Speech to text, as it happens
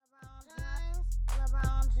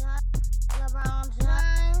LeBron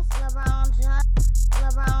James, LeBron James,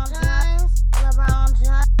 LeBron James, LeBron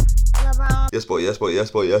James, LeBron.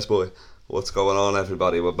 Yes boy. What's going on,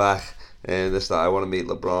 everybody? We're back. And this time I want to meet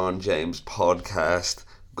LeBron James podcast.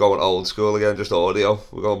 Going old school again, just audio.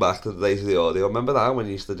 We're going back to the days of the audio. Remember that when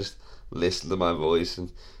you used to just listen to my voice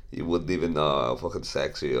and you wouldn't even know how fucking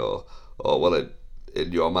sexy or well,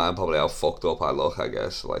 in your mind probably how fucked up I look, I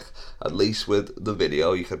guess. Like, at least with the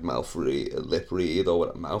video you could mouth read, lip read, or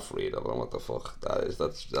what, mouth read, I don't know what the fuck that is.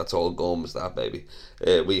 That's all gums, that, baby.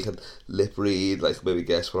 Where you could lip read, like maybe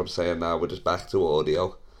guess what I'm saying now. We're just back to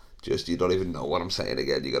audio. Just, you don't even know what I'm saying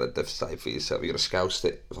again. You gotta decipher for yourself. You gotta scout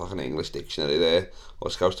the fucking English dictionary there, or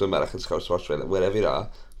scout to American, scout to Australia, wherever you are.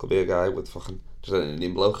 Could be a guy with fucking just an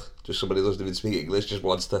Indian bloke, just somebody who doesn't even speak English, just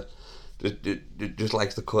wants to, just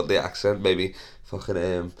likes to cut the accent. Maybe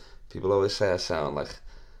fucking people always say I sound like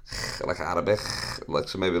Arabic, like,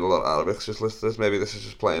 so maybe a lot of Arabics just listen to this. Maybe this is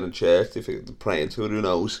just playing in church. If you're praying to it, who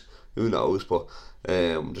knows? But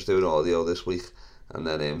I'm just doing audio this week. And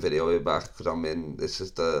then video it back because this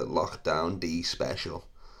is the Lockdown D special.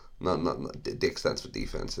 Not Dick stands for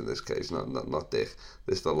defense in this case, not Dick.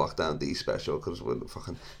 This is the Lockdown D special because we're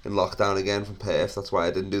fucking in lockdown again from Perth. That's why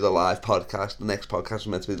I didn't do the live podcast. The next podcast was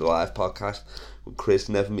meant to be the live podcast with Chris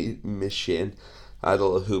Never Miss Shin. I had a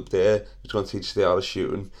little hoop there. He was going to teach the art of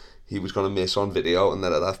shooting. He was going to miss on video, and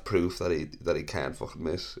then I'd have proof that he can't fucking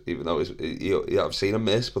miss, even though I've seen him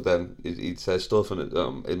miss, but then he says stuff, and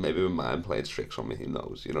it maybe with mine playing tricks on me, who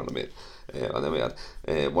knows, you know what I mean? And then we had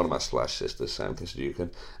one of my Slash sisters, Sam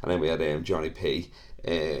Kisajukan, and then we had Johnny P,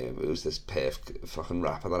 who's this perfect fucking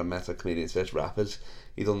rapper that I met at Comedians Vs Rappers.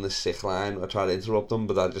 He done this sick line. I tried to interrupt him,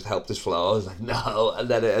 but I just helped his flow. I was like, no, and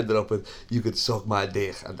then it ended up with, you could suck my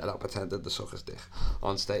dick, and then I pretended to suck his dick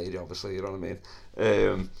on stage, obviously, you know what I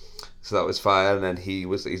mean? So that was fire. And then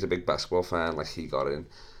he's a big basketball fan. Like, he got in,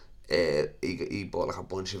 he bought like a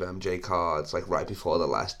bunch of MJ cards like right before the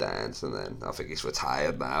last dance, and then I think he's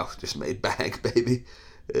retired now, just made bank, baby.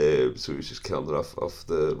 So he was just killing it off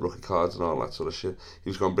the rookie cards and all that sort of shit. He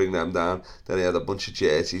was going to bring them down. Then he had a bunch of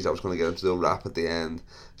jerseys. I was going to get him to do a rap at the end.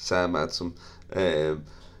 Sam had some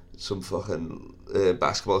fucking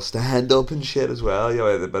basketball stand up and shit as well. You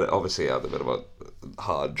know, but obviously he had a bit of a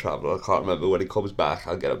hard travel. I can't remember when he comes back.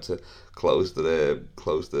 I'll get him to close the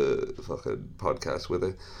fucking podcast with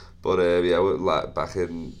it. But yeah, we're back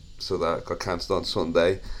in. So that got cancelled on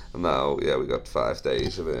Sunday, and now we got 5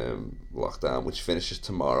 days of lockdown, which finishes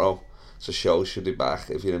tomorrow. So shows should be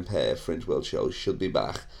back. If you're in Perth, Fringe World shows should be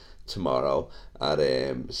back tomorrow at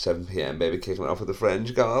 7 p.m. Baby, kicking it off with the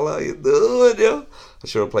Fringe Gala. You doing, yo? I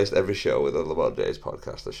should have replaced every show with a LeBron James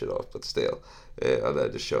podcast. I should have, but still, and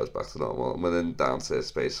then just shows back to normal. I'm within downstairs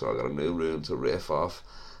space, so I got a new room to riff off.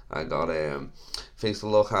 I got things to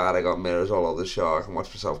look at. I got mirrors all over the show. I can watch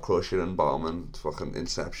myself crushing and bombing, fucking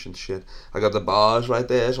Inception shit. I got the bars right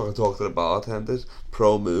there, so I can talk to the bartenders.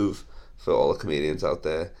 Pro move for all the comedians out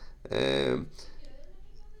there.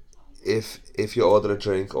 If you order a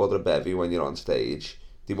drink, order a bevy when you're on stage,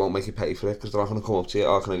 they won't make you pay for it because they're not going to come up to you.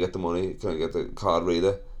 Oh, can I get the money? Can I get the card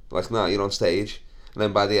reader? Like, nah, you're on stage. And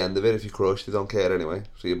then by the end of it, if you crush, they don't care anyway.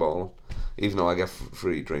 So you're balling. Even though I get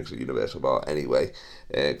free drinks at Universal Bar anyway,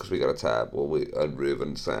 because we got a tab, and Reuven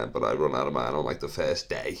and Sam, but I run out of mine on like the first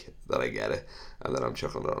day that I get it, and then I'm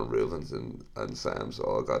chucking it on Reuven's and Sam's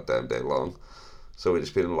all goddamn day long. So we've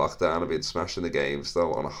just been in lockdown. I've been smashing the games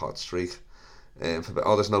though on a hot streak.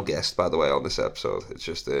 There's no guest, by the way, on this episode. It's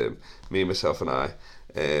just me, myself, and I,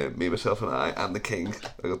 and the king.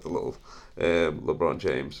 I got the little LeBron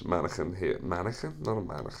James mannequin here. Mannequin? Not a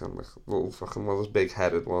mannequin. Like little fucking one of those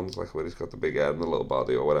big-headed ones, like where he's got the big head and the little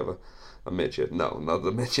body or whatever. A midget? No, not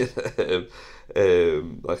the midget.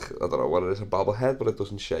 Like, I don't know what it is, a bobblehead, but it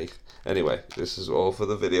doesn't shake. Anyway, this is all for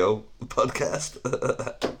the video podcast.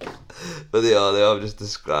 For the audio, I'm just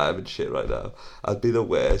describing shit right now. I'd be the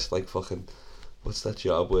worst, like fucking. What's that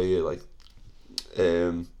job where you like,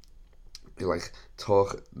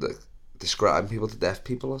 describing people to deaf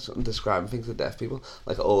people or something, describing things to deaf people,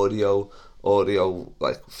 like audio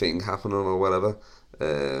like thing happening or whatever.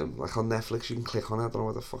 Like on Netflix, you can click on it. I don't know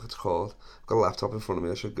what the fuck it's called. I've got a laptop in front of me.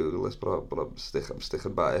 I should Google this, but I'm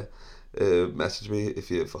sticking by it. Message me if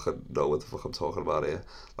you fucking know what the fuck I'm talking about here.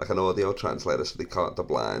 Like an audio translator, so they're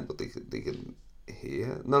blind, but they can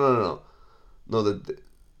hear. No.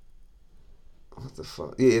 What the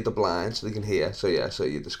fuck? Yeah, the blind, so they can hear. So yeah, so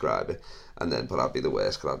you describe it, and then, but I'd be the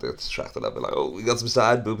worst because I'd get distracted. I'd be like, oh, we got some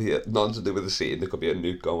side boob here. Nothing to do with the scene. There could be a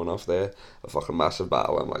nuke going off there, a fucking massive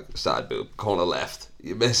battle. I'm like, side boob, corner left.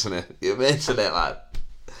 You're missing it, lad.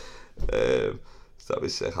 So that'd be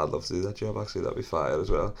sick. I'd love to do that job, actually. That'd be fire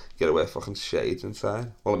as well. Get away fucking shades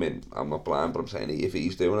inside. Well, I mean, I'm not blind, but I'm saying if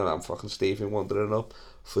he's doing it, I'm fucking Stevie wandering up.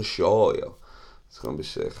 For sure, yo. It's gonna be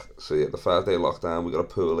sick. So yeah, the 5-day lockdown, we got a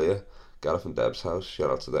pool here. Gareth and Deb's house.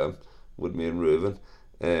 Shout out to them. With me and Reuven.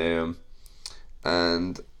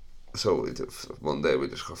 And so Monday we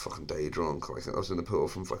just got fucking day drunk. Like, I was in the pool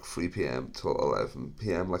from like 3 p.m. till 11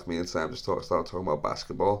 p.m. Like, me and Sam just started talking about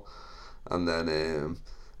basketball. And then,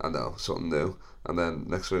 I know, something new. And then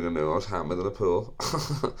next thing I knew, I was hammered in the pool.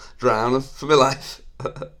 Drowning for my life.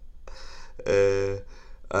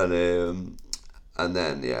 And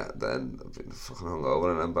then, yeah, then I've been fucking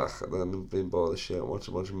hungover and then back. And then been bored of shit, watch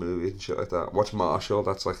a bunch of movies and shit like that. Watch Marshall,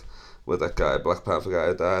 that's like with that guy, Black Panther guy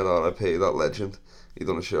who died, R.I.P., that legend. He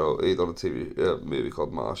done a TV movie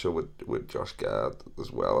called Marshall with Josh Gad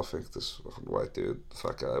as well. I think this fucking white dude,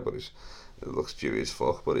 fat guy, but he looks Jewy as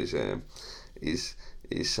fuck, but he's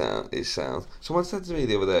sound. Someone said to me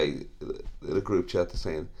the other day in a group chat, they're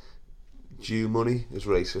saying Jew money is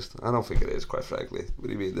racist. I don't think it is, quite frankly. What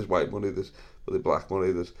do you mean? There's white money, there's black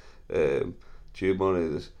money, there's Jew money,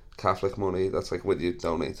 there's Catholic money. That's like when you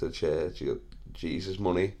donate to the church. You got Jesus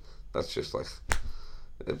money. That's just like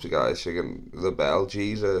if the guy shaking the bell,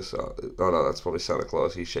 Jesus. Oh no, that's probably Santa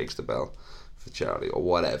Claus. He shakes the bell for charity or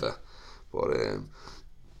whatever. But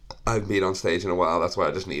I haven't been on stage in a while. That's why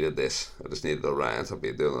I just needed this. I just needed a rant. I've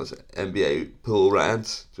been doing those NBA pool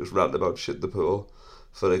rants, just ranting about shit in the pool.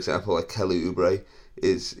 For example, like Kelly Oubre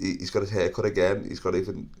he's got his hair cut again. He's got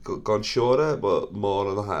even gone shorter, but more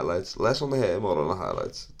on the highlights. Less on the hair, more on the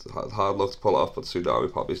highlights. It's a hard look to pull off, but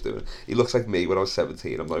Tsunami Poppy's doing it. He looks like me when I was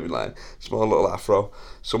 17. I'm not even lying. Small little afro.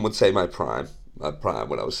 Some would say my prime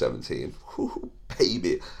when I was 17. Whew,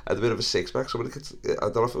 baby. I had a bit of a six-pack. I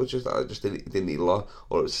don't know if it was just I just didn't need a lot,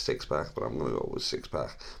 or it was a six-pack, but I'm going to go with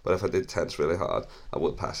six-pack. But if I did tense really hard, I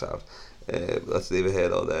would pass out. That's neither here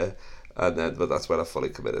nor there. And then, but that's when I fully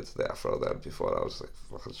committed to the afro then. Before I was like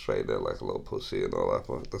fucking straight there like a little pussy and all that.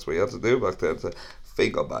 But that's what you had to do back then to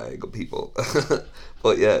finger bang people.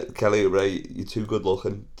 But yeah, Kelly Oubre, you're too good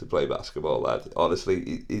looking to play basketball, lad.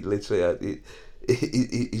 Honestly, he literally,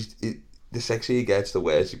 he's the sexier he gets, the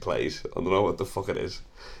worse he plays. I don't know what the fuck it is.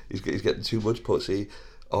 He's getting too much pussy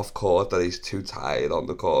off court that he's too tired on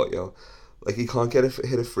the court, you know. Like, he can't hit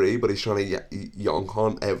a free, but he's trying to yonk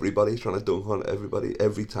on everybody. He's trying to dunk on everybody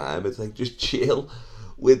every time. It's like, just chill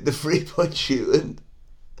with the free-point shooting.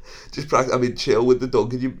 Just practice. I mean, chill with the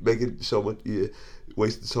dunking. You're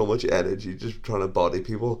wasting so much energy just trying to body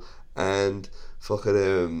people. And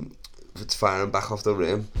fucking, it's firing back off the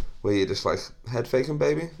rim, where you're just like, head faking,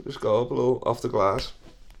 baby. Just go up a little off the glass.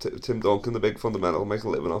 Tim Duncan, the big fundamental, make a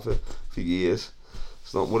living off it for years.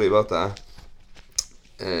 So don't worry about that.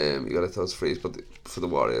 You got to throw those frees, but for the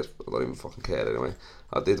Warriors, I don't even fucking care anyway.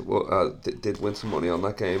 I did win some money on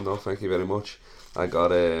that game though, thank you very much. I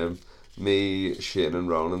got me, Shane and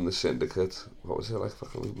Ronan, the syndicate, what was it, like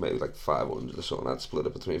fucking maybe like 500 or something. I'd split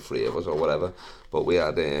it between three of us or whatever, but we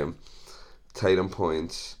had Tatum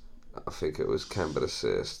points, I think it was Kemba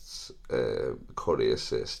assists, Curry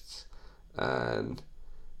assists, and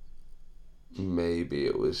maybe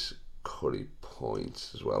it was Curry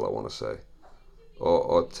points as well, I want to say.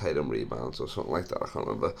 Or Tatum rebounds or something like that, I can't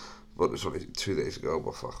remember. But it was only 2 days ago,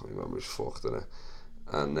 but fuck, my memory's fucked, innit?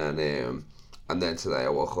 And then today I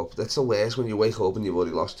woke up. That's the worst when you wake up and you've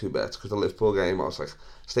already lost 2 bets. Because the Liverpool game, I was like,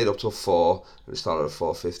 stayed up till 4 and it started at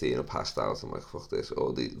 4:15 and passed out. I'm like, fuck this.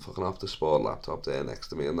 Oh, the fucking Optus Sport laptop there next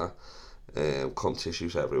to me and that. Cum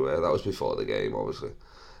tissues everywhere. That was before the game, obviously.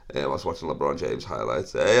 I was watching LeBron James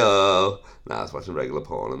highlights. Hey-o! Nah, I was watching regular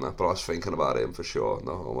porn and that, but I was thinking about him for sure.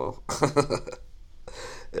 No homo.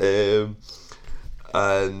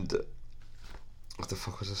 And what the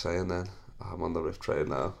fuck was I saying then? I'm on the riff train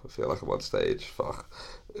now. I feel like I'm on stage. Fuck.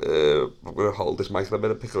 I'm gonna hold this mic in a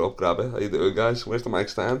minute, pick it up, grab it. How you doing, guys? Where's the mic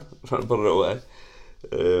stand? I'm trying to put it away.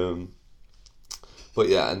 But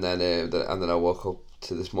yeah, and then I woke up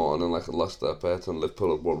to this morning like I lost that bet and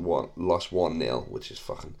Liverpool had lost 1-0, which is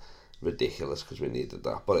fucking ridiculous because we needed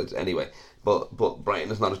that. But it's anyway. But Brighton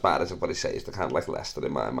is not as bad as everybody says. They kind of like Leicester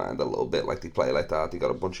in my mind a little bit. Like, they play like that. They got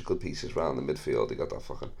a bunch of good pieces around the midfield. They got that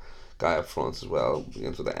fucking guy up front as well,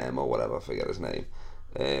 begins with the M or whatever, I forget his name.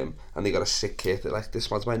 And they got a sick kit. Like, this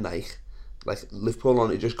one's by Nike. Like, Liverpool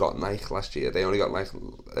only just got Nike last year. They only got Nike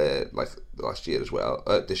like last year as well.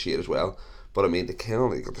 This year as well. But I mean, they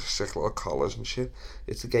got the sick little collars and shit.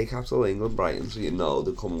 It's the gay capital of England, Brighton, so you know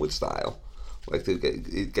they're coming with style. Like, the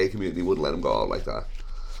gay community wouldn't let them go out like that.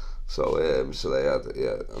 So they had,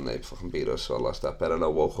 and they fucking beat us, so I lost that bet. And I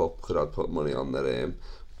woke up because I'd put money on their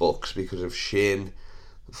Bucks because of Shane.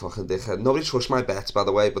 fucking dickhead. Nobody trusts my bets, by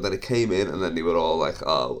the way, but then it came in and then they were all like,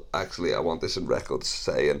 oh, actually I want this in records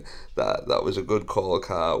saying that was a good call,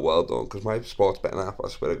 Carl, well done, because my sports betting app, I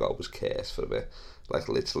swear to God, was cursed for a bit. Like,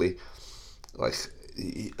 literally, like,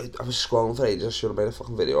 I was scrolling for ages. I should have made a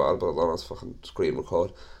fucking video out, but I don't know how to fucking screen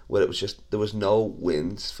record, where it was just, there was no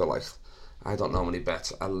wins for like, I don't know how many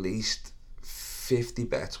bets, at least 50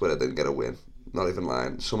 bets where I didn't get a win. Not even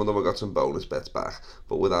lying. Some of them I got some bonus bets back,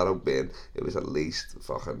 but without a win, it was at least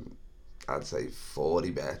fucking, I'd say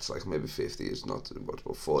 40 bets, like maybe 50 is not too much,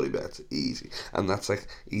 but 40 bets, easy. And that's like,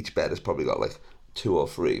 each bet has probably got like 2 or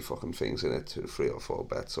 3 fucking things in it, 2, 3 or 4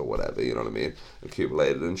 bets or whatever, you know what I mean,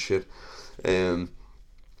 accumulated and shit.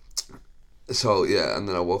 So yeah, and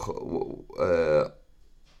then I woke up,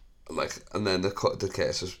 like, and then the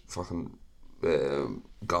case is fucking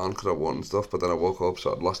gone because I won and stuff, but then I woke up,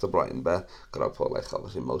 so I'd lost the Brighton bet, because I put like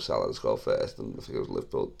obviously Mo Salah to score first, and I think it was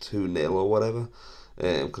Liverpool 2-0 or whatever,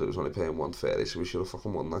 because it was only paying 130, so we should have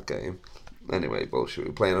fucking won that game. Anyway, bullshit, we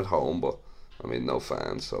were playing at home, but I mean no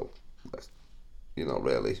fans, so like, you know,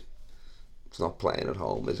 really, it's not playing at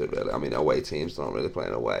home, is it really? I mean, away teams don't really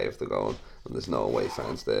playing away if they're going, and there's no away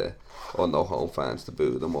fans there, or no home fans to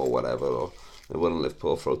boo them or whatever, or they wouldn't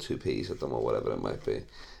Liverpool throw 2p's at them or whatever it might be.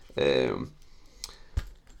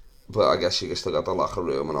 But I guess you still got the locker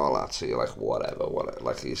room and all that, so you're like, whatever,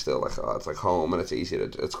 like, you still like, oh, it's like home and it's easy,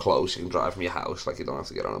 it's close, you can drive from your house, like, you don't have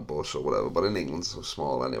to get on a bus or whatever, but in England it's so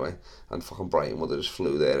small anyway, and fucking Brighton, well, they just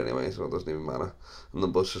flew there anyway, so it doesn't even matter, and the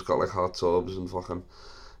bus has got like hot tubs and fucking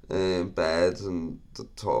beds and the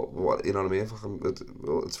top, what, you know what I mean, fucking,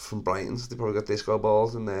 it's from Brighton, so they probably got disco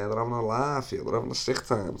balls in there, they're having a laugh, they're having a sick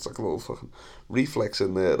time, it's like a little fucking Reflex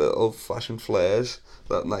in there, the old fashioned flares,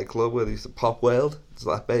 that nightclub where they used to pop weld, it's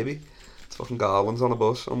that baby, it's fucking Garland's on a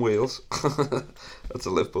bus, on wheels, that's a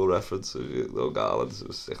Liverpool reference, little Garland's, it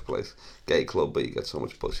was a sick place, gay club, but you get so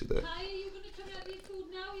much pussy there. Hi, are you going to come out your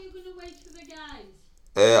food now, or are you going to wait for the guys?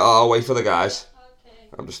 I'll wait for the guys. Okay.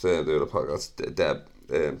 I'm just doing a podcast. Deb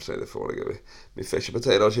saying if I want to give me fish and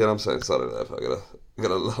potatoes here. I'm saying sorry, Deb. I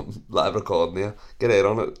got a live recording here. Get here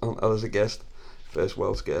on it as a guest, first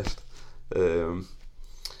Welsh guest. But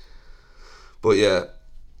yeah.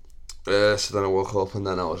 So then I woke up and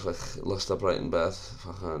then I was like, lost up right in bed.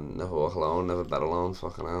 Fucking never walk alone, never bet alone.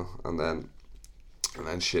 Fucking hell. And then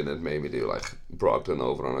shit had made me do like Brogdon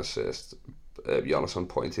over on assist. Giannis on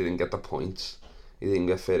point. He didn't get the points. He didn't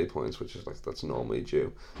get 30 points, which is like, that's normally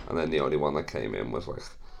due. And then the only one that came in was like,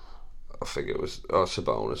 I think it was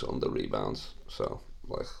Sabonis under rebounds. So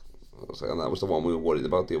like, I was like, and that was the one we were worried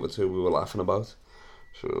about. The other two we were laughing about.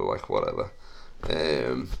 So we were like, whatever.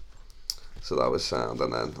 So that was sound.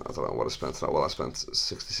 And then I don't know what I spent. Well, I spent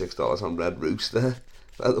 $66 on Red Rooster.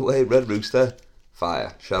 By the way, Red Rooster,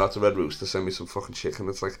 fire. Shout out to Red Rooster. Send me some fucking chicken.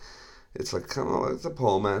 It's like kind of like the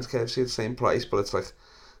poor man's KFC at the same price, but it's like,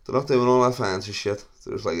 they're not doing all that fancy shit.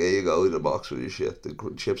 They're just like, here you go, eat a box with your shit.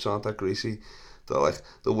 The chips aren't that greasy. They're like,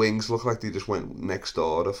 the wings look like they just went next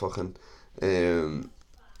door to fucking, the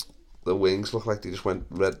wings look like they just went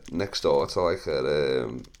next door to like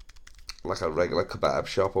a regular kebab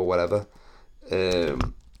shop or whatever.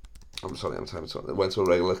 I'm sorry, I'm telling you, I went to a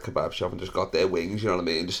regular kebab shop and just got their wings, you know what I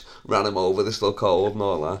mean? Just ran them over, they're still cold and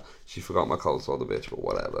all that. She forgot my cold the bitch, but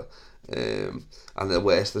whatever. And the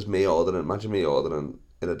worst is me ordering, imagine me ordering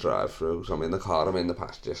in a drive-through, so I'm in the car, I'm in the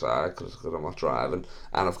passenger side because I'm not driving,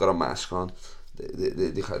 and I've got a mask on.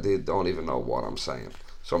 They don't even know what I'm saying,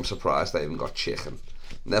 so I'm surprised they even got chicken.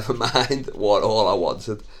 Never mind what all I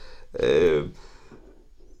wanted.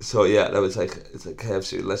 So yeah, that was like, it's like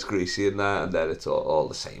KFC, less greasy and that, and then it's all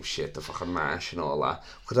the same shit, the fucking mash and all that.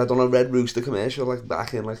 Because I'd done a Red Rooster commercial like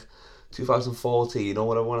back in like 2014 or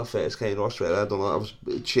whatever when I first came to Australia. I don't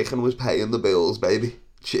know, chicken was paying the bills, baby.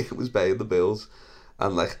 Chicken was paying the bills.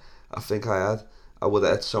 And like, I think I would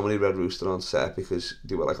have had so many Red Rooster on set because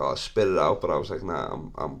they were like, oh, spit it out, but I was like, nah,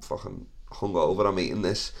 I'm fucking hungover, I'm eating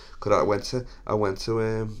this. Because I went to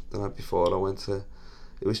the night before,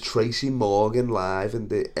 it was Tracy Morgan live in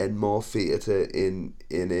the Enmore Theatre in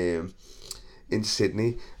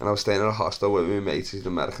Sydney, and I was staying at a hostel with my mates. He's an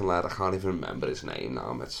American lad, I can't even remember his name now.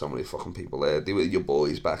 I met so many fucking people there. They were your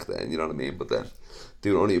boys back then, you know what I mean? But then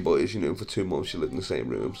they were only your boys, you knew for 2 months, you lived in the same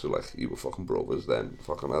room, so like, you were fucking brothers then.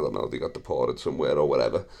 Fucking, I don't know, they got deported somewhere or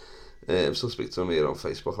whatever. Still speak to him here on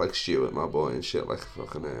Facebook, like Stuart, my boy, and shit, like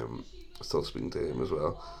fucking, still speaking to him as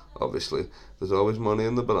well. Obviously, there's always money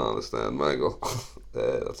in the banana stand, Michael.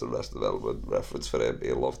 That's a Arrested Development reference for him.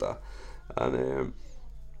 He'll love that. And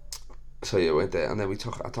so yeah, we went there, and then we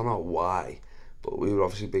took, I don't know why, But we were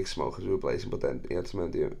obviously big smokers, we were blazing, but then he had some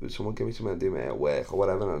MDMA, someone gave me some MDMA at work or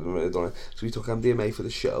whatever, and I hadn't really done it. So we took MDMA for the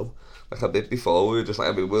show. Like a bit before, we were just like,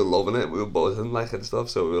 I mean, we were loving it, we were buzzing, like, and stuff,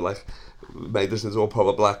 so we were like, made this into a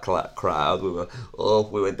proper black crowd. We were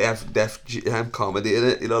def comedy in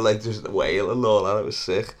it, you know, like just wailing and all that. It was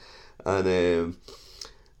sick. And then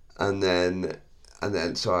I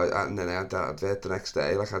had that advert the next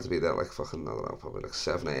day. Like I had to be there like fucking, I don't know, probably like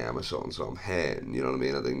 7 a.m. or something. So I'm hitting, you know what I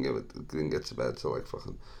mean? I didn't get to bed till like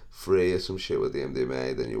fucking 3 or some shit with the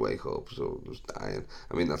MDMA. Then you wake up, so I was dying.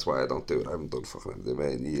 I mean, that's why I don't do it. I haven't done fucking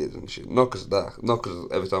MDMA in years and shit. Not because of that. Not because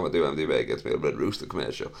every time I do MDMA, it gets me a Red Rooster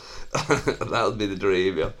commercial. That would be the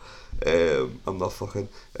dream, yeah. I'm not fucking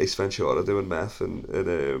Ace Ventura doing meth and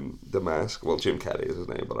The Mask. Well, Jim Carrey is his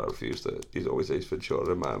name, but I refuse to. He's always Ace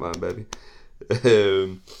Ventura in my mind, baby.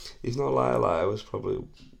 He's not Lie was probably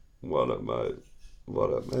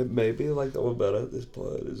maybe like the one better. This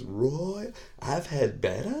part is Roy. I've had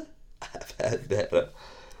better.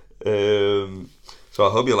 So I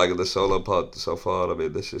hope you're liking the solo pod so far. I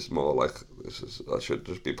mean, this is more like I should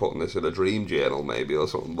just be putting this in a dream journal maybe or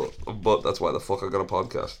something. But that's why the fuck I got a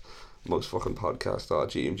podcast. Most fucking podcasts are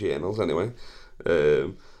dream journals anyway.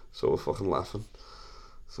 So we're fucking laughing.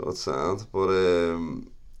 So it sounds. But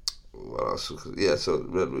what else? Yeah. So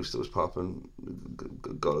Red Rooster was popping.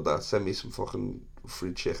 Got to that. Send me some fucking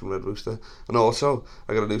free chicken, Red Rooster. And also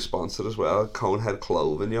I got a new sponsor as well. Conehead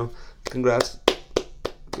Clothing. Yo, congrats.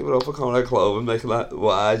 Give it up for Conehead Clothing, making that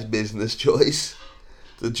wise business choice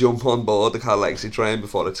to jump on board the car legacy train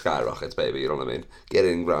before it skyrockets, baby, you know what I mean? Get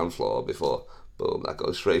in ground floor before, boom, that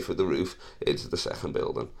goes straight through the roof into the second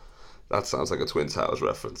building. That sounds like a Twin Towers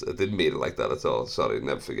reference. I didn't mean it like that at all. Sorry,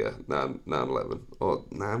 never forget. 9/11. Or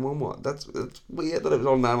 9/11. That's weird that it was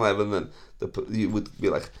on 9/11 then you would be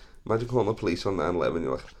like, imagine calling the police on 9/11,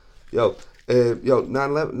 you're like, yo,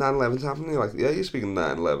 9/11's happening. You're like, yeah, you're speaking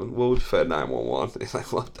 9/11. Well, we prefer 911. It's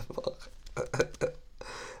like, what the fuck?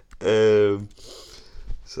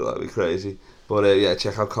 So that'd be crazy. But yeah,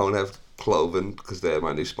 check out Conehead Clothing because they're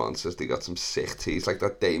my new sponsors. They got some sick tees, like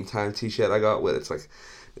that Dame Time t-shirt I got where it's like,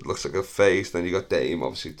 it looks like a face. Then you got Dame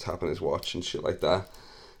obviously tapping his watch and shit like that.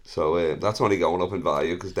 So that's only going up in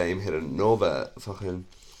value because Dame hit another fucking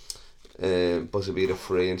buzzer beater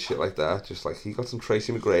free and shit like that. Just like he got some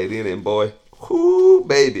Tracy McGrady in him, boy. Whoo,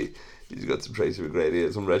 baby. He's got some Tracy McGrady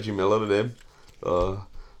and some Reggie Miller in him.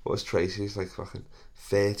 What's Tracy's like fucking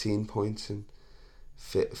 13 points in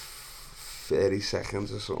 30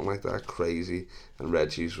 seconds or something like that. Crazy. And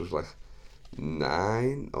Reggie's was like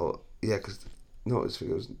 9 or yeah, because no, it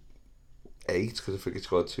was 8 because I think he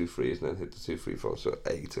scored 2 threes and then hit the 2 free throws, so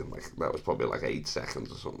 8, and like that was probably like 8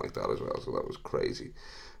 seconds or something like that as well. So that was crazy.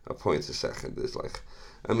 A point a second is like,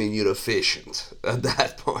 I mean, you're efficient at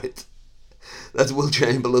that point. That's Will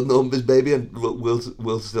Chamberlain numbers, baby, and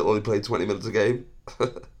Will still only played 20 minutes a game.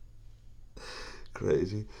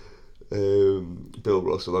 Crazy. Bill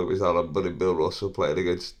Russell, like we said, buddy Bill Russell playing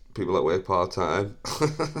against people that work part time.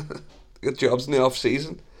 Got jobs in the off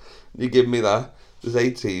season. You give me that. There's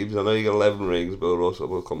 8 teams. I know you got 11 rings, Bill Russell.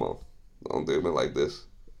 Well, come on, don't do me like this.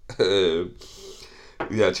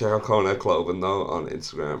 Yeah, check out Conehead Clothing though on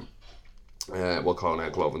Instagram.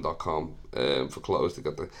 ConeheadClothing.com for clothes.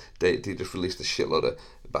 They just released a shitload of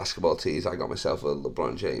basketball tees. I got myself a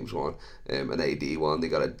LeBron James one, an AD one. They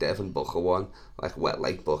got a Devin Booker one, like Wet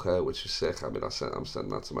Lake Booker, which is sick. I mean, I'm sending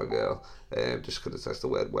that to my girl, just because it says the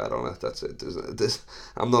word wet on it. That's it.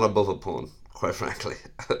 I'm not above a pun, quite frankly.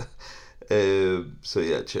 So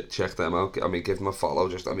yeah, check them out. I mean, give them a follow.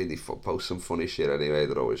 They post some funny shit anyway.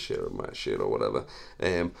 They're always sharing my shit or whatever.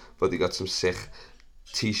 But they got some sick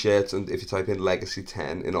t-shirts, and if you type in Legacy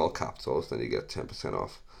 10 in all capitals, then you get 10%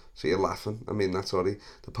 off. So you're laughing. I mean, that's already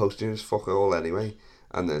the posting is fuck all anyway,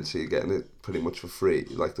 and then so you're getting it pretty much for free.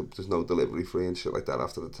 Like there's no delivery free and shit like that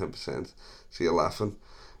after the 10%. So you're laughing.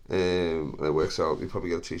 And it works out. You probably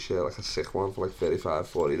get a t-shirt, like a sick one, for like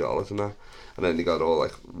 $35-40 and that. And then you got all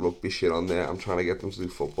like rugby shit on there. I'm trying to get them to do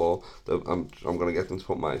football. I'm gonna get them to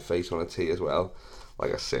put my face on a tee as well,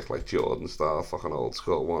 like a sick like Jordan style fucking old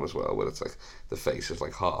school one as well, where it's like the face is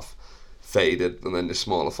like half faded and then the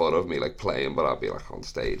smaller photo of me like playing, but I'll be like on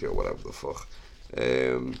stage or whatever the fuck.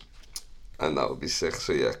 And that would be sick.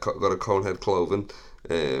 So yeah, got a Conehead Clothing,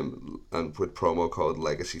 and with promo code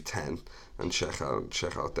Legacy10, and check out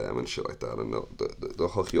them and shit like that, and they'll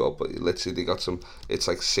hook you up. But literally they got some, it's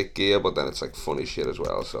like sick gear, but then it's like funny shit as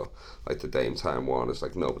well. So like the Dame Time one is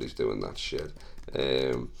like nobody's doing that shit.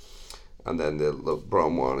 And then the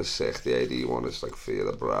LeBron one is sick. The AD one is like Fear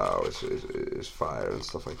the Brow is fire and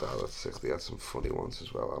stuff like that. That's sick. They had some funny ones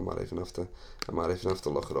as well. I might even have to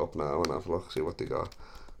look it up now and have a look, see what they got.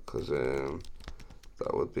 Cause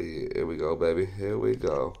That would be, here we go, baby. Here we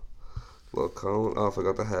go. Look, Cone. Oh, I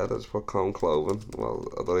forgot the head. I just put Cone Clothing. Well,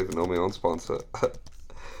 I don't even know my own sponsor.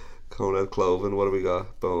 Conehead Clothing. What do we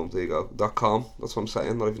got? Boom. There you go. .com. That's what I'm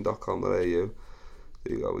saying. Not even .com.au. There you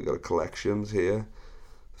go. We got a collections here.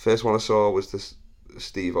 The first one I saw was this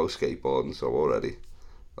Steve-O skateboarding. So already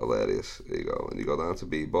hilarious. There you go. And you go down to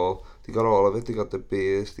B-ball. They got all of it. They got the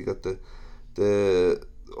beers. They got the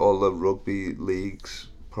all the rugby leagues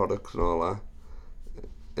products and all that.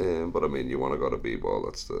 But I mean, you want to go to B-ball.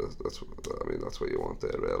 That's what you want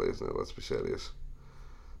there, really, isn't it? Let's be serious.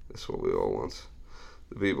 That's what we all want.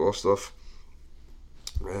 The B-ball stuff.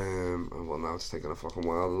 And well, now it's taking a fucking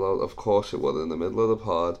while. Of course it would. In the middle of the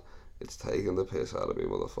pod, it's taking the piss out of me,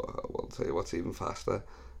 motherfucker. Well, I'll tell you what's even faster.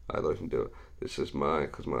 I don't even do it. This is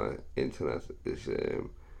because my internet is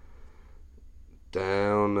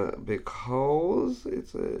down because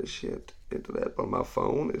it's a shit internet, but my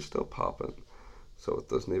phone is still popping. So it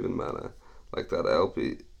doesn't even matter. Like that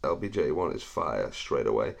LBJ one is fire straight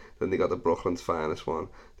away. Then they got the Brooklyn's Finest one.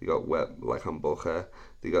 They got Wet Like I'm Booker.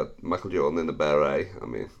 They got Michael Jordan in the beret. I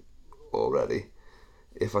mean, already.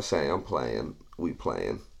 If I say I'm playing, we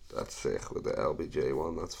playing. That's sick with the LBJ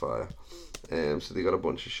one. That's fire. So they got a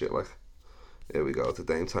bunch of shit like. Here we go. The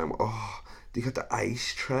Dame Time. Oh, they got the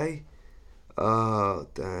ice tray. Oh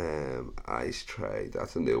damn, ice tray.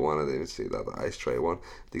 That's a new one. I didn't even see that. The ice tray one.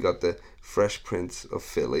 They got the Fresh Prince of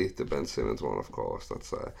Philly, the Ben Simmons one, of course.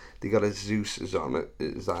 That's they got a Zeus Zion.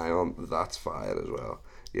 That's fire as well.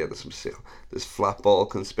 Yeah, there's some sick. There's Flatball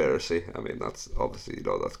Conspiracy. I mean, that's obviously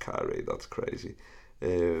that's Kyrie. That's crazy.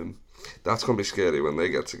 That's gonna be scary when they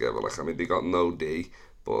get together. Like, I mean, they got no D,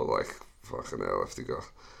 but like fucking hell, if they got.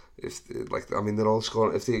 They're all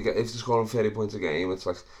scoring. If they're scoring 30 points a game, it's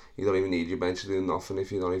like you don't even need your bench to do nothing.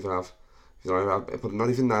 If you don't even have, but not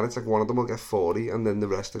even that. It's like one of them will get 40, and then the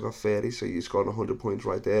rest have got 30. So you're scoring 100 points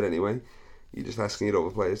right there anyway. You're just asking your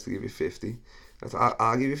other players to give you 50.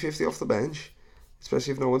 I'll give you 50 off the bench,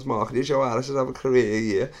 especially if no one's marking you. Joe Harris has had a career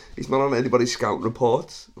year. He's not on anybody's scout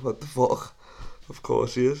reports. What the fuck? Of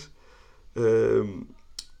course he is.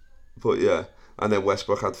 But yeah. And then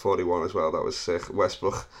Westbrook had 41 as well. That was sick.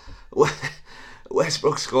 Westbrook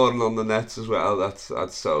scoring on the nets as well. That's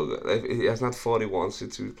so good. He hasn't had 41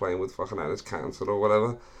 since he was playing with fucking Ennis cancer or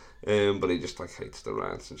whatever. But he just like hates the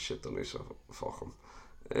rants and shit, doesn't he? So fuck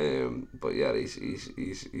him. But yeah,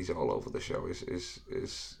 he's all over the show.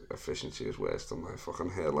 His efficiency is worse than my fucking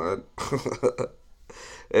hairline.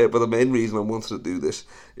 But the main reason I wanted to do this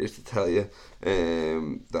is to tell you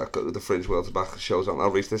that the Fringe World's back shows on. I'll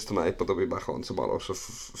reach this tonight, but they'll be back on tomorrow. So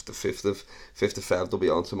the 5th of Feb, they'll be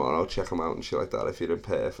on tomorrow. Check them out and shit like that if you're in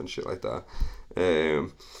Perth and shit like that.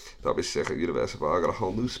 That'll be sick at University Bar. I got a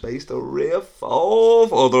whole new space to riff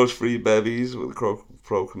off all those free bevies with the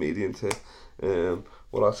pro comedian too.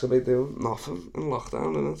 What else are they doing? Nothing in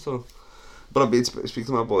lockdown, innit? So. But I've been speaking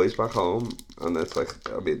to my boys back home, and it's like,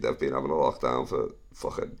 I mean, they've been having a lockdown for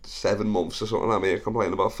fucking 7 months or something. I'm here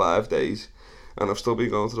complaining about 5 days, and I've still been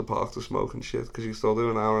going to the park to smoke and shit, because you still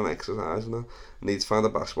do an hour of exercise and that. I need to find a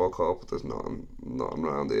basketball court, but there's nothing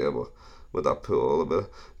around here, but with that pool, a bit of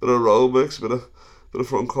aerobics, bit of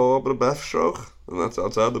front court, bit of breaststroke, and that's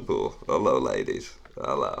outside the pool. Hello, ladies.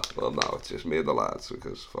 Hello. Well, no, it's just me and the lads,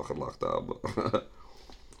 because fucking lockdown, but...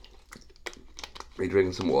 Be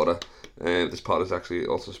drinking some water. This pod is actually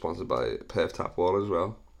also sponsored by Perth Tap Water as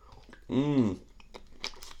well.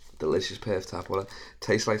 Delicious Perth Tap Water.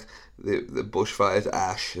 Tastes like the bushfire's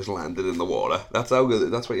ash has landed in the water. That's how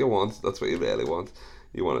good. That's what you want. That's what you really want.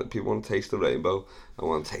 People want to taste the rainbow. I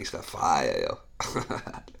want to taste the fire, yo.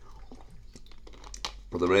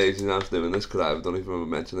 But the reason I'm doing this, because I don't even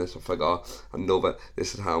remember mentioning this, I forgot.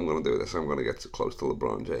 This is how I'm going to do this. I'm going to get close to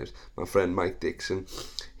LeBron James. My friend Mike Dixon,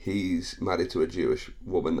 he's married to a Jewish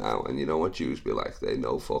woman now, and you know what Jews be like? They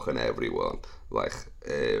know fucking everyone. Like,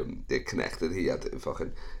 they're connected. He had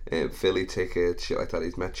fucking Philly tickets, shit like that.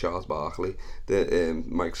 He's met Charles Barkley.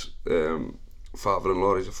 Mike's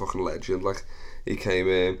father-in-law, he's a fucking legend. Like, he came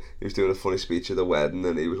in, he was doing a funny speech at the wedding,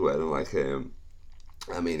 and he was wearing like...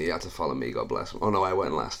 he had to follow me, God bless him. Oh no, I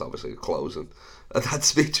went last, obviously, closing. That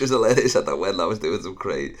speech was hilarious at that wedding. I was doing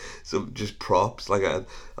some just props. Like,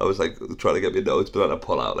 I was like trying to get my notes, but then I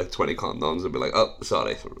pull out like 20 condoms and be like, oh,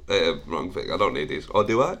 sorry, wrong thing, I don't need these. Oh,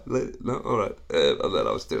 do I? No? Alright. And then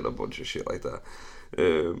I was doing a bunch of shit like that.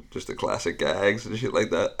 Just the classic gags and shit like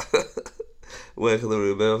that. Working the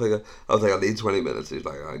room, I was like, I need 20 minutes. He's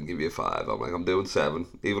like, I can give you 5. I'm like, I'm doing 7.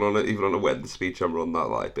 Even on a wedding speech, I'm running that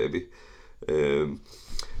light, baby.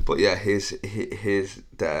 But yeah, his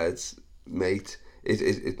dad's mate,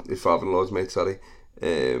 his father-in-law's mate, sorry,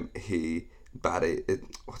 he Barry.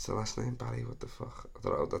 What's the last name? Barry. What the fuck? I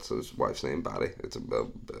don't know. That's his wife's name. Barry. It's I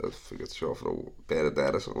think it's short for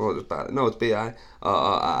Bernadette or something. Oh, just Barry. No, it's B-I.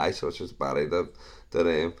 So it's just Barry.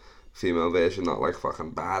 The female version, not like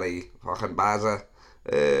fucking Barry, fucking Bazza.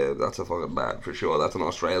 That's a fucking man for sure. That's an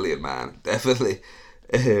Australian man, definitely.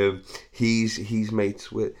 He's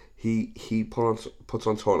mates with he puts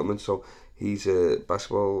on tournaments. So he's a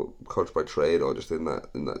basketball coach by trade, or just in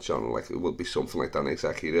that genre. Like it would be something like that, an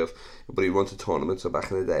executive. But he runs a tournament. So back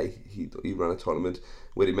in the day, he ran a tournament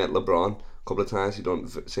where he met LeBron a couple of times. He done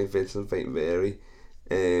St. Vincent, St. Mary.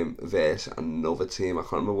 Versus another team. I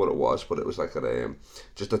can't remember what it was, but it was like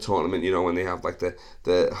just a tournament. You know, when they have like the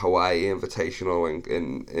Hawaii Invitational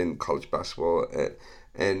in college basketball,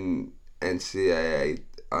 and NCAA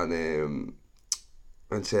and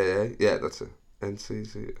NCAA. Yeah, that's it.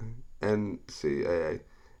 NCAA.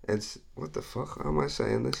 What the fuck? How am I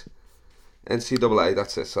saying this? NCAA.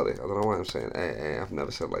 That's it. Sorry, I don't know why I'm saying AA. I've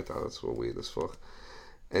never said it like that. That's so weird as fuck.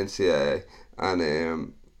 NCAA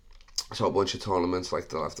and so a bunch of tournaments, like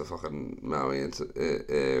they'll have to fucking Maui into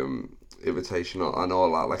Invitational and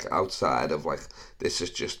all that, like outside of like, this is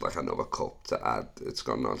just like another cup to add. It's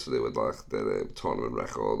got nothing to do with like the tournament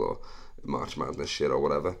record or March Madness shit or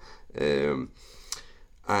whatever.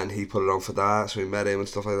 And he put it on for that, so we met him and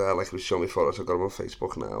stuff like that. Like, he was showing me photos. I got him on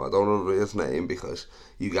Facebook now. I don't remember his name because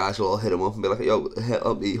you guys will all hit him up and be like, yo,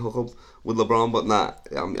 hook up with LeBron. But nah,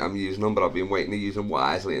 I'm using him, but I've been waiting to use him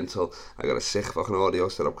wisely until I got a sick fucking audio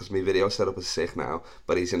set up, because my video setup is sick now,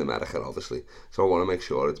 but he's in America, obviously. So I want to make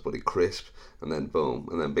sure it's bloody crisp, and then boom,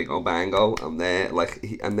 and then bingo bango, I'm there.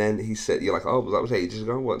 Like, and then he said, you're like, oh, that was ages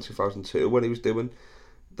ago, what, in 2002, when he was doing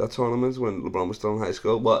that tournament when LeBron was still in high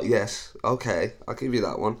school. Well, yes, okay, I'll give you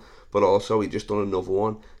that one. But also, he just done another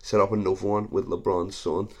one, set up another one with LeBron's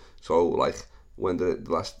son. So, like, when the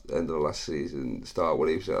end of the last season started, when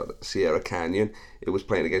he was at Sierra Canyon, it was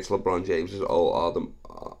playing against LeBron James's alma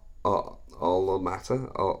mater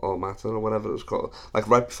or whatever it was called. Like,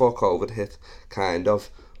 right before COVID hit, kind of.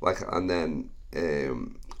 Like, and then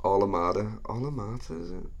alma mater,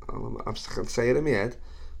 is it? I can say it in my head,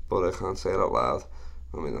 but I can't say it out loud.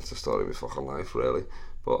 I mean, that's the story of my fucking life, really.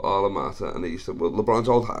 But alma mater, and he used to, well, LeBron's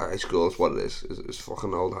old high school is what it is. It's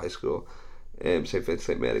fucking old high school. St. Vincent,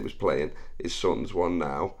 St. Mary was playing. His son's one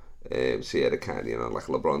now, Sierra Canyon, and like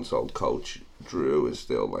LeBron's old coach, Drew, is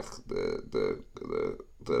still like Drew,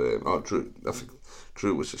 I think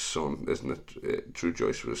Drew was his son, isn't it? Drew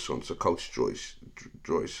Joyce was his son, so Coach Joyce.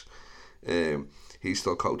 He's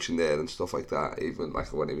still coaching there and stuff like that, even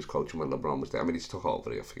like when he was coaching when LeBron was there. I mean, he's took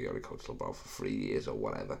over, I think he only coached LeBron for 3 years or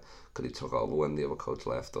whatever, because he took over when the other coach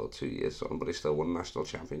left, or 2 years, something, but he still won a national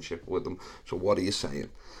championship with them. So what are you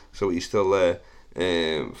saying? So he's still there,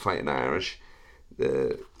 fighting Irish,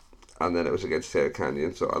 and then it was against Sierra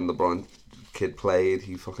Canyon, so, and LeBron kid played,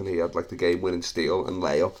 he had like the game-winning steal and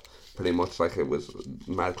layup, pretty much. Like, it was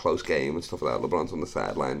a mad close game and stuff like that. LeBron's on the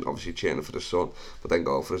sideline, obviously cheering for the son, but then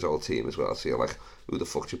going for his old team as well. So you're like, who the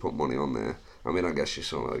fuck do you put money on there? I mean, I guess your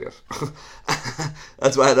son, I guess.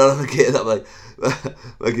 That's why I don't have a kid. I'm like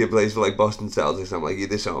he plays for like Boston Celtics. I'm like, you're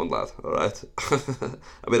disowned, lad, alright?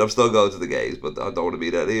 I mean, I'm still going to the games, but I don't want to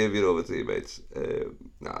meet any of your other teammates.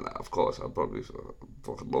 Nah, of course, I'd probably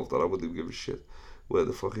fucking love that. I wouldn't even give a shit where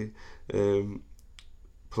the fuck he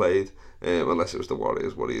played, unless it was the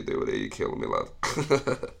Warriors. What are you doing here? You're killing me, lad.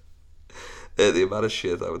 The amount of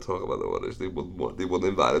shit I would talk about the Warriors, they wouldn't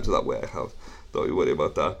invite him to that warehouse. Don't you worry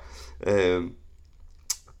about that.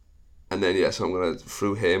 And then, so I'm going to,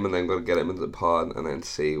 through him, and then I'm going to get him into the pod and then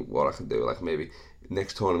see what I can do. Like, maybe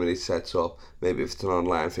next tournament he sets up, maybe if it's an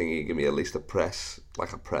online thing, he give me at least a press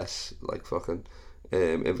fucking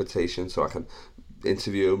invitation, so I can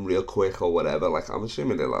interview him real quick or whatever. Like, I'm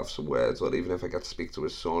assuming they'll have some words, or even if I get to speak to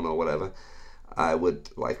his son or whatever, I would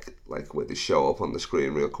like with the show up on the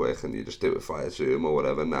screen real quick, and you just do it via Zoom or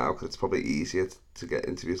whatever now, because it's probably easier to get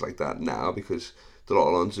interviews like that now, because they're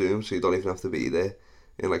all on Zoom, so you don't even have to be there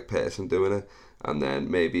in like person doing it. And then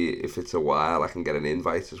maybe if it's a while, I can get an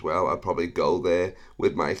invite as well. I'd probably go there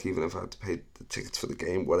with Mike, even if I had to pay the tickets for the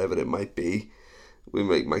game, whatever it might be. We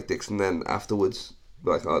make Mike Dixon then afterwards,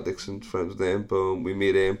 like, oh, Dixon, friends with him, boom, we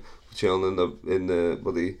meet him, we're chilling in the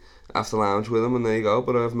bloody after lounge with him, and there you go.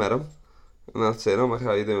 But I've met him, and that's it. I'm like,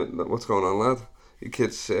 how you doing? What's going on, lad? Your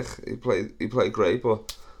kid's sick. He played great,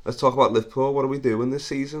 but let's talk about Liverpool. What are we doing this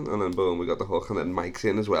season? And then boom, we got the hook, and then Mike's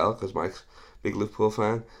in as well, because Mike's a big Liverpool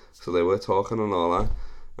fan, so they were talking and all that.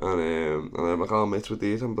 And I'm like, oh, mates with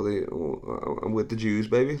these, I'm with the Jews,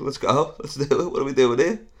 baby. Let's go. Let's do it. What are we doing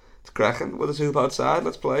here? It's cracking. With a hoop outside.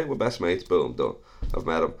 Let's play. We're best mates. Boom, done. I've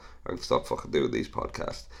met him. I can stop fucking doing these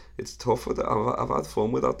podcasts. It's tough with it. I've had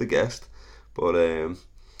fun without the guest, but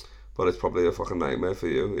it's probably a fucking nightmare for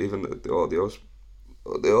you. Even the audios,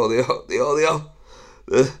 the audio.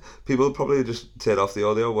 People probably just turn off the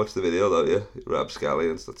audio, watch the video, don't you?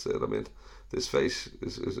 Rapscallions, that's it. I mean, this face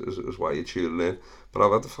is why you're tuning in. But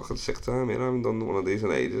I've had the fucking sick time, you know. I haven't done one of these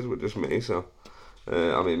in ages with just me, so.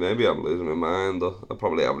 I mean, maybe I'm losing my mind, or I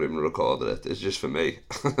probably haven't even recorded it. It's just for me.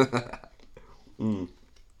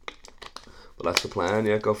 But that's the plan,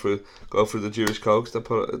 yeah. Go through the Jewish coach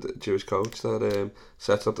that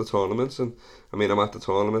sets up the tournaments, and I mean, I'm at the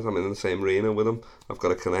tournament. I'm in the same arena with him. I've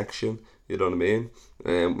got a connection. You know what I mean?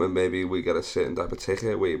 When maybe we get a certain type of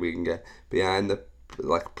ticket, we can get behind the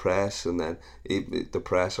press, and then the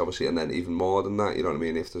press obviously, and then even more than that. You know what I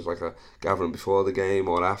mean? If there's like a gathering before the game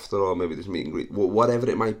or after, or maybe there's meet and greet, whatever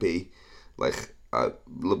it might be. Like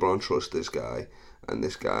LeBron trusts this guy. And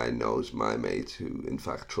this guy knows my mate, who in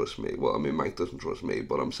fact trusts me. Well, I mean, Mike doesn't trust me,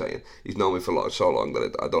 but I'm saying he's known me for so long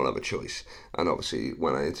that I don't have a choice. And obviously,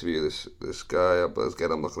 when I interview this guy, I'm not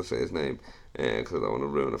going to say his name because I don't want to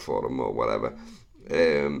ruin it for him or whatever.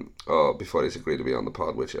 Or before he's agreed to be on the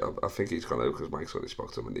pod, which I think he's gonna, because Mike's already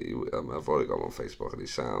spoke to him, and I've already got him on Facebook and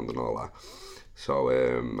he's sound and all that. So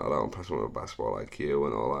I'll impress him with basketball IQ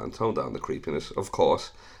and all that, and tone down the creepiness, of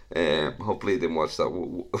course. Hopefully he didn't watch that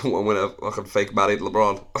one with a fucking fake married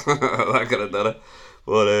LeBron. That could have done it.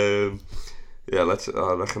 But yeah,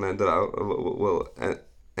 I reckon end it out. We'll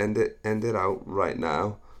end it out right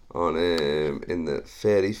now on in the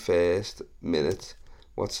 31st minute.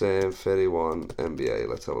 What's 31 NBA?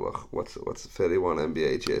 Let's have a look. What's 31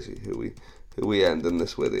 NBA jersey? Who we ending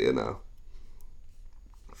this with here now?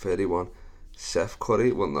 31. Seth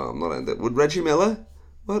Curry. Well, no, I'm not ending. Would Reggie Miller?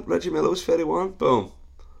 What? Reggie Miller was 31. Boom.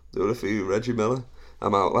 Do it for you, Reggie Miller.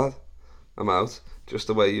 I'm out, lad. I'm out. Just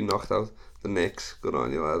the way you knocked out the Knicks. Good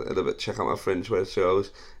on you, lad. Check out my Fringe where it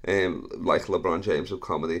shows. Like LeBron James of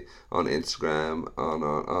comedy on Instagram,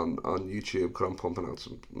 on YouTube. Because I'm pumping out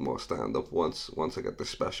some more stand up once I get this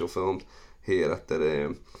special filmed here at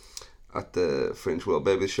the Fringe World.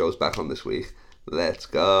 Baby, the show's back on this week. Let's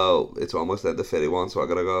go. It's almost at the 31, so I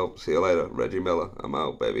gotta go. See you later, Reggie Miller. I'm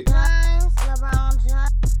out, baby. James, LeBron James.